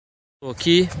Tô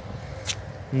aqui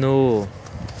no...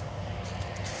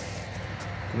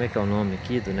 Como é que é o nome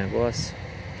aqui do negócio?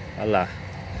 Olha lá.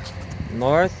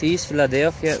 Northeast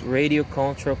Philadelphia Radio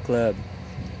Control Club,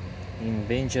 em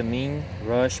Benjamin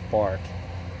Rush Park.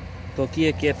 Tô aqui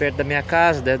é perto da minha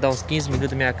casa, deve dar uns 15 minutos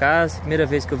da minha casa. Primeira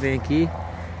vez que eu venho aqui.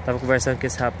 Tava conversando com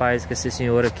esse rapaz, com esse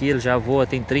senhor aqui. Ele já voa,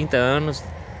 tem 30 anos,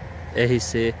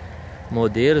 RC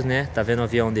modelos, né? Tá vendo o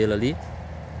avião dele ali.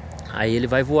 Aí ele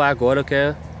vai voar agora, eu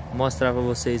quero mostrar pra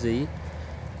vocês aí.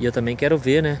 E eu também quero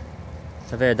ver, né?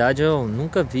 Na verdade eu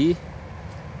nunca vi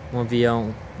um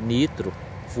avião nitro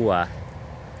voar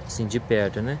assim de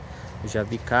perto, né? Eu já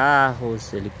vi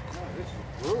carros, ele...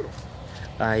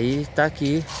 Aí tá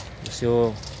aqui o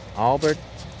senhor Albert,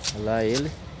 olha lá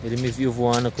ele me viu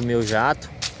voando com o meu jato.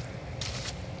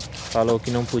 Falou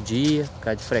que não podia, por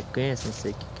causa de frequência, não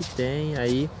sei o que tem.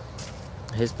 Aí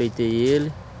respeitei ele.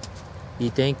 E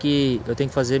eu tenho que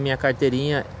fazer minha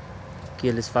carteirinha, que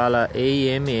eles falam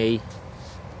AMA,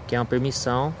 que é uma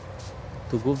permissão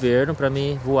do governo para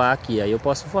mim voar aqui. Aí eu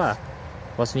posso voar,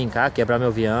 posso vir cá, quebrar meu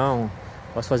avião,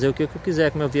 posso fazer o que eu quiser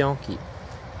com meu avião aqui.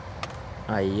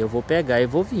 Aí eu vou pegar e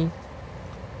vou vir.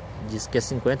 Diz que é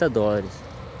 $50.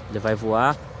 Ele vai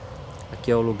voar. Aqui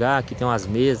é o lugar, aqui tem umas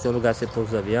mesas, tem um lugar pra você pôr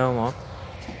os aviões, ó.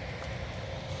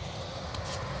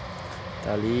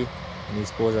 Tá ali minha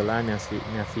esposa lá, minha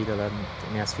filha lá,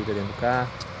 minhas filhas dentro do carro.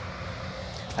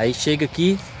 Aí chega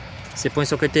aqui, você põe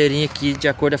sua carteirinha aqui de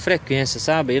acordo com a frequência,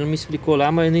 sabe? Ele não me explicou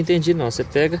lá, mas eu não entendi não. Você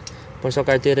pega, põe sua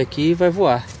carteira aqui e vai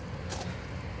voar.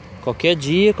 Qualquer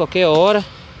dia, qualquer hora,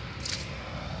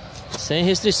 sem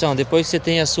restrição. Depois que você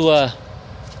tem a sua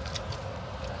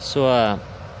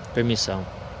permissão.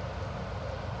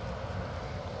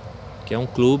 Que é um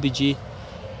clube de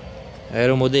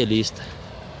aeromodelista.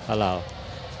 Olha lá, ó.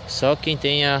 Só quem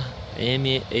tem a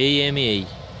AMA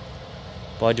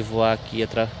pode voar aqui,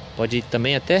 pode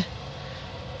também até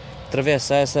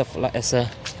atravessar essa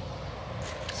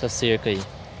cerca aí.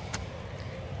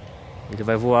 Ele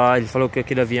vai voar, ele falou que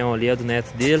aquele avião ali é do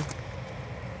neto dele,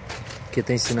 que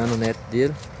tá ensinando o neto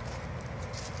dele.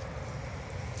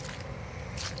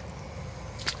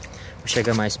 Vou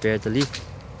chegar mais perto ali.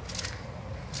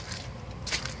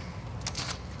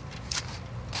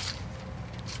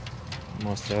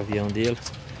 Mostrar o avião dele.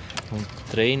 Um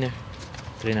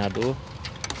treinador.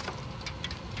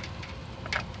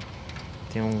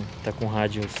 Tá com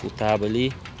rádio full tab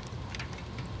ali.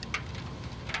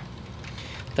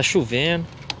 Tá chovendo.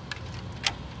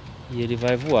 E ele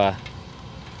vai voar.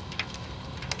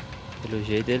 Pelo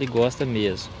jeito ele gosta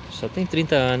mesmo. Só tem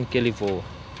 30 anos que ele voa.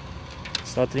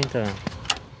 Só 30 anos.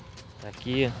 Tá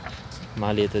aqui a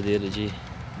maleta dele de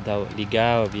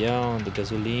ligar o avião, de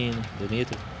gasolina, do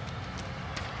nitro.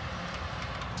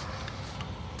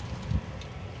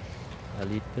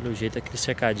 Ali pelo jeito aquele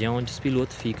cercadinho onde os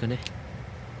pilotos ficam, né?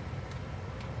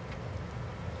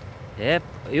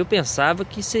 Eu pensava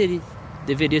que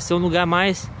deveria ser um lugar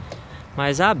mais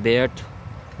aberto,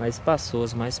 mais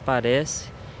espaçoso, mas parece.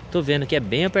 Tô vendo que é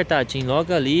bem apertadinho.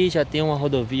 Logo ali já tem uma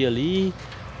rodovia ali.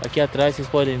 Aqui atrás vocês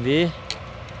podem ver,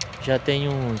 já tem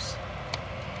umas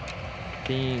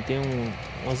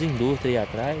indústrias aí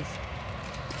atrás.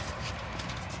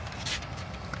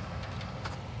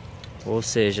 Ou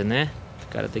seja, né? O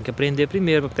cara tem que aprender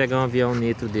primeiro para pegar um avião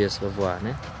nitro desse para voar,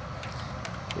 né?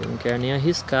 Eu não quero nem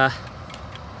arriscar.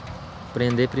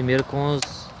 Aprender primeiro com os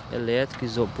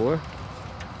elétricos, isopor.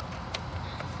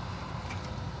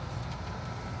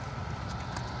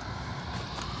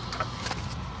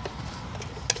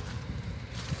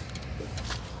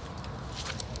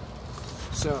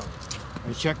 So,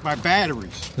 I check my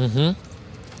batteries.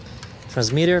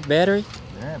 Transmitter, battery?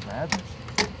 Yeah, batteries.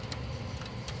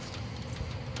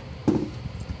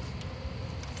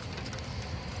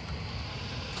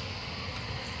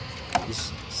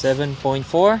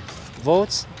 7.4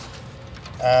 volts?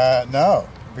 No,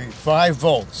 it'd be 5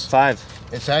 volts. 5.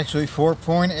 It's actually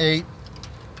 4.8,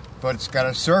 but it's got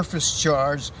a surface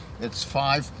charge. It's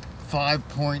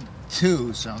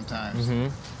 5.2 sometimes.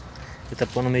 Ele tá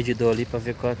pondo um medidor ali para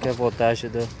ver qual que é a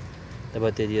voltagem da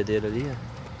bateria dele ali. Ó.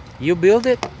 You build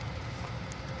it?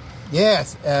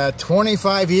 Yes,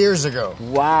 25 years ago.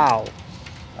 Wow!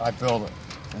 I built it.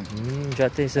 Já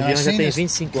tem esse avião, já tem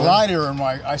 25 anos. Glider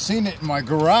I seen it in my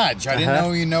garage. I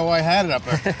didn't know I had it up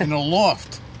in the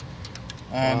loft.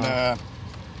 And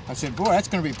I said, boy, that's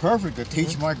going to be perfect to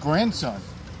teach my grandson.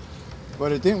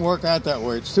 But it didn't work out that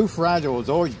way. It's too fragile. It's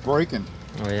always breaking.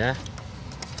 Oh yeah.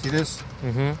 See this?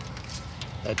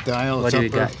 That dial. What do you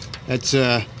got? That's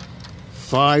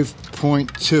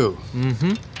 5.2.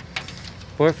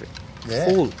 Perfect. Yeah.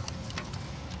 Full.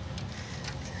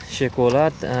 Chegou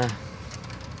lá,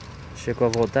 Checou a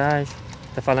voltagem.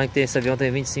 Tá falando que esse avião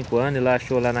tem 25 anos. Ele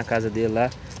achou lá na casa dele, lá,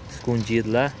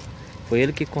 escondido lá. Foi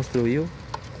ele que construiu.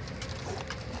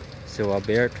 Seu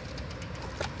Alberto.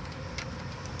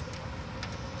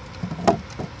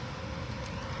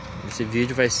 Esse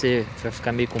vídeo vai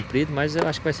ficar meio comprido, mas eu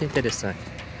acho que vai ser interessante.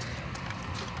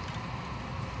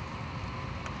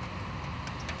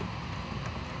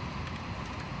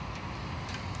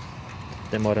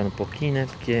 Demorando um pouquinho, né?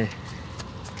 Porque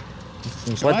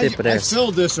não pode ter pressa. I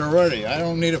filled this already. I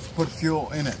don't need to put fuel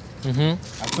in it. I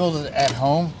filled it at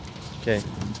home. Okay.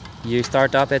 You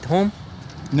start up at home?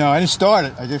 No, I didn't start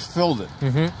it. I just filled it.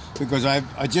 Because I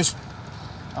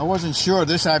wasn't sure.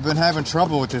 I've been having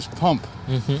trouble with this pump.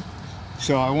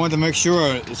 So I wanted to make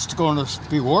sure it's going to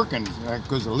be working,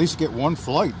 because at least get one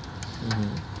flight.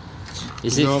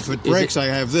 So if it breaks, I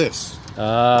have this.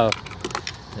 Oh,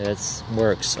 that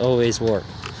works. Always work.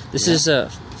 This is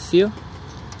fuel,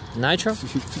 nitro.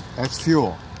 That's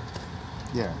fuel.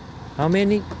 Yeah. How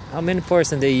many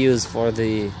percent they use for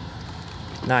the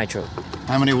nitro?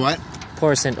 How many what?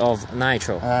 Percent of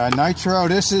nitro. Nitro.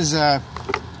 This is 10%.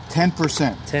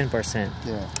 10%.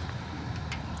 Yeah.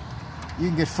 You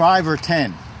can get 5 or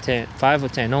 10. 5 or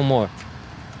 10, no more.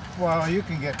 Well, you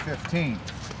can get 15.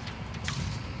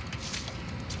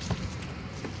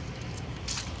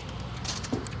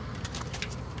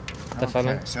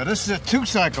 Okay, so this is a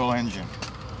 2-cycle engine.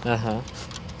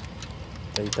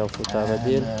 Aí tá o futável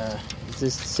dele. Is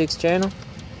this 6 channel?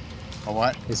 A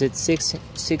what? Is it 6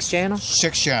 channel?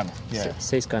 6 channel, yeah.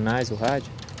 6 canais o rádio.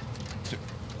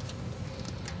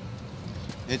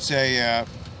 It's a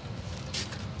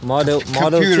model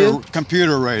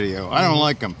computer radio. I don't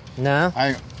like them. No.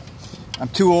 I'm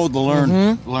too old to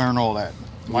learn all that.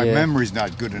 My memory's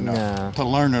not good enough to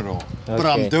learn it all. But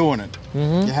I'm doing it.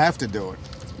 You have to do it.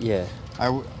 Yeah. I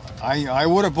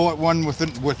would have bought one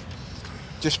with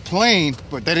just plain,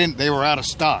 but they were out of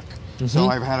stock. So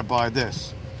I've had to buy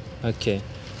this. Okay.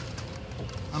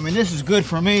 I mean, this is good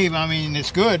for me. I mean,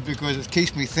 it's good because it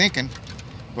keeps me thinking,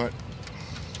 but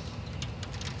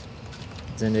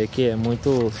dizendo que é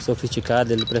muito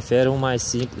sofisticado, ele prefere um mais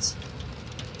simples.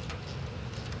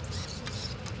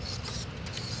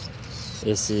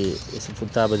 Esse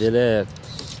futável dele é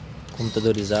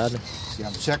computadorizado. See,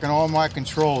 I'm checking all my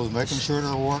controls, making sure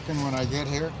they're working when I get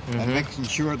here, and making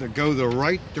sure they go the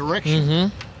right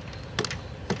direction.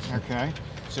 Okay,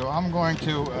 so I'm going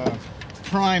to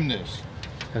prime this.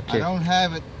 Okay. I don't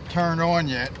have it turned on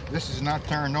yet. This is not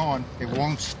turned on. It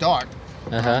won't start.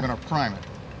 I'm going to prime it.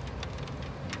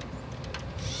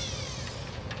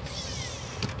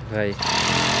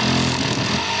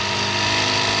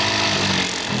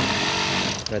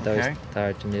 Vai dar o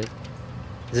start mesmo.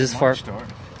 This is for start.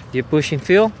 You pushing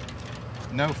fuel?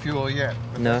 No fuel yet,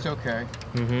 but that's okay.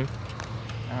 All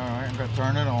right, I'm gonna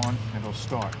turn it on. It'll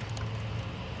start.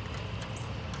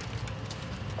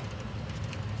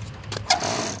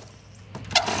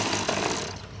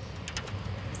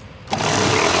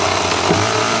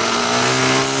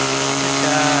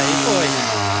 Aí foi.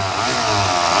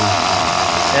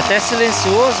 É até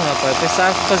silencioso, rapaz. Eu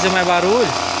pensava que fazia mais barulho.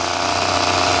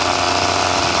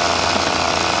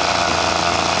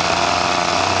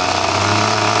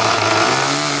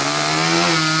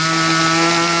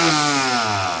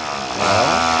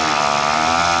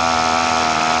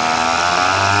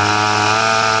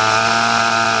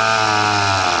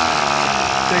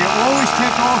 So you always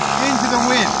take off into the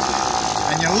wind,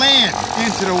 and you land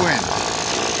into the wind.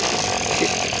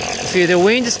 If the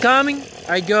wind is coming,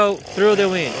 I go through the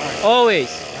wind. Always.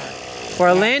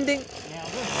 For landing. Now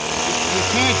you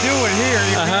can't do it here.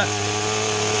 You can't.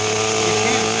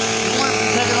 You want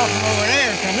to take it off from over there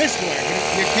and come this way.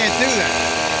 You can't do that.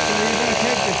 So you're going to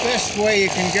take the best way you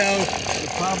can go.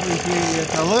 It'll probably be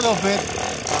a little bit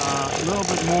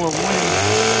more wind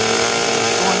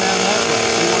going down that way.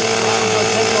 So I'm going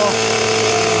to take off.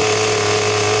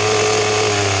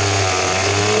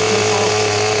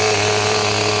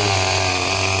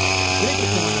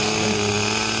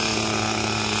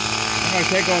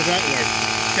 Take off that way.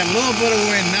 Got a little bit of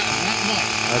wind, not much.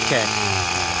 Ok.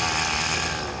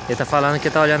 Ele tá falando que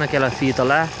tá olhando aquela fita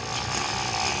lá,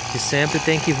 que sempre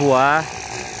tem que voar,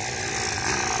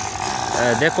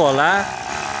 decolar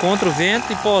contra o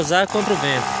vento e pousar contra o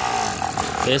vento.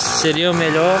 Esse seria o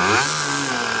melhor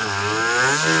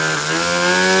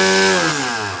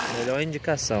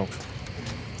indicação.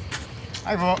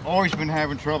 I've always been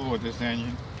having trouble with this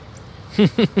engine.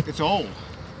 It's old.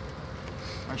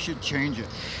 I should change it.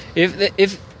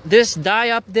 If this die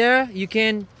up there, you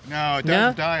can. No, it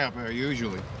doesn't die up there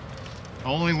usually.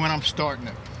 Only when I'm starting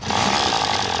it.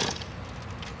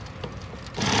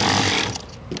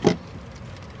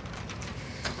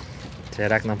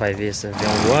 Será que não vai ver esse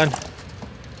avião voando?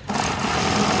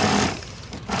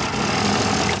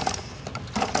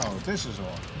 Oh, this is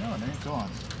off. No, it ain't on. All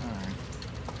right.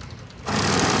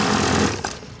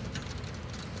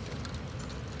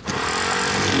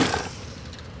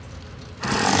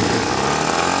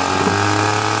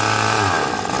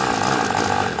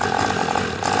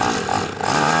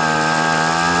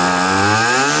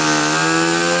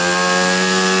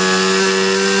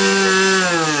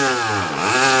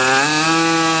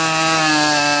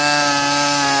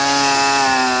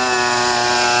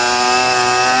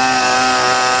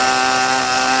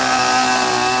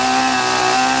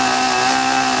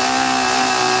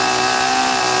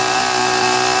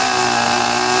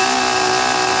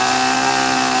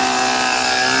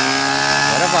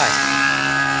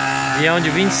 Avião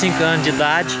de 25 anos de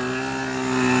idade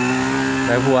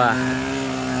vai voar.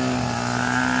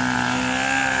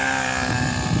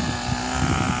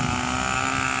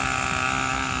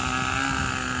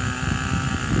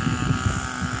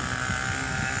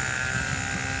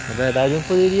 Na verdade eu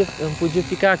não podia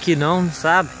ficar aqui não,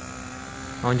 sabe?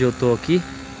 Onde eu tô aqui.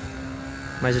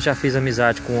 Mas eu já fiz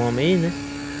amizade com um homem aí, né?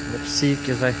 Não é possível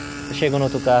que vai... Tá chegando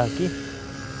outro carro aqui.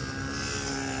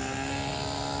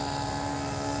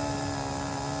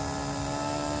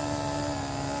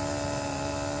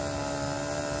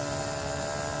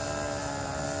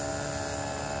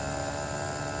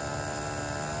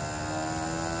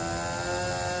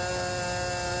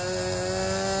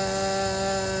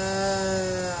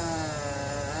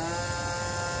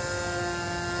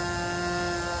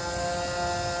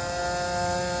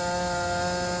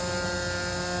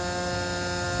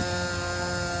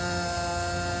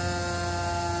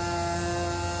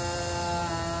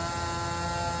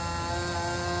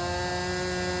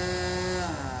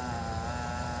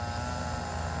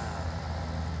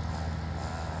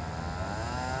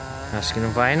 Acho que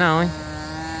não vai não, hein?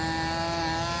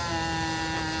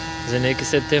 Dizendo aí que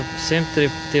você sempre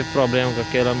teve problema com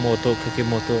aquele motor,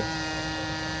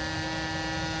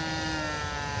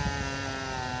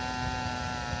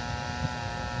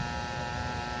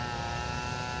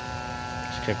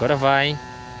 Acho que agora vai, hein?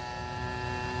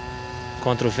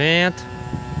 Contra o vento.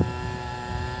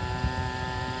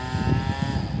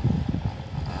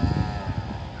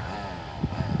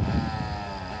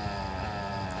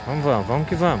 Vamos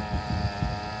que vamos.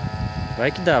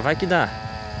 Vai que dá, vai que dá.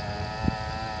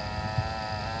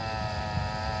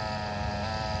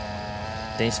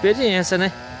 Tem experiência,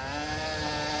 né?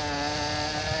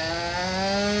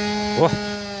 Oh.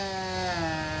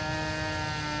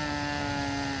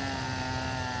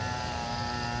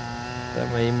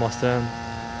 Estamos aí mostrando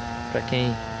para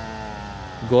quem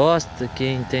gosta,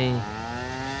 quem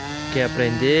quer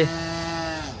aprender.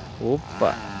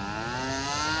 Opa!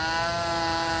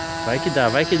 Vai que dá,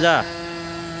 vai que dá.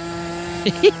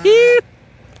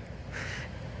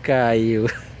 Caiu.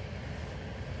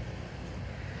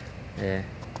 É.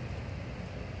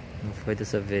 Não foi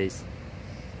dessa vez.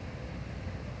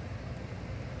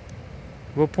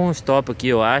 Vou pôr um stop aqui,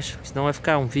 eu acho. Senão vai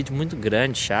ficar um vídeo muito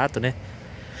grande, chato, né?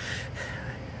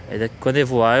 Aí quando eu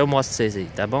voar eu mostro pra vocês aí,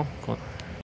 tá bom?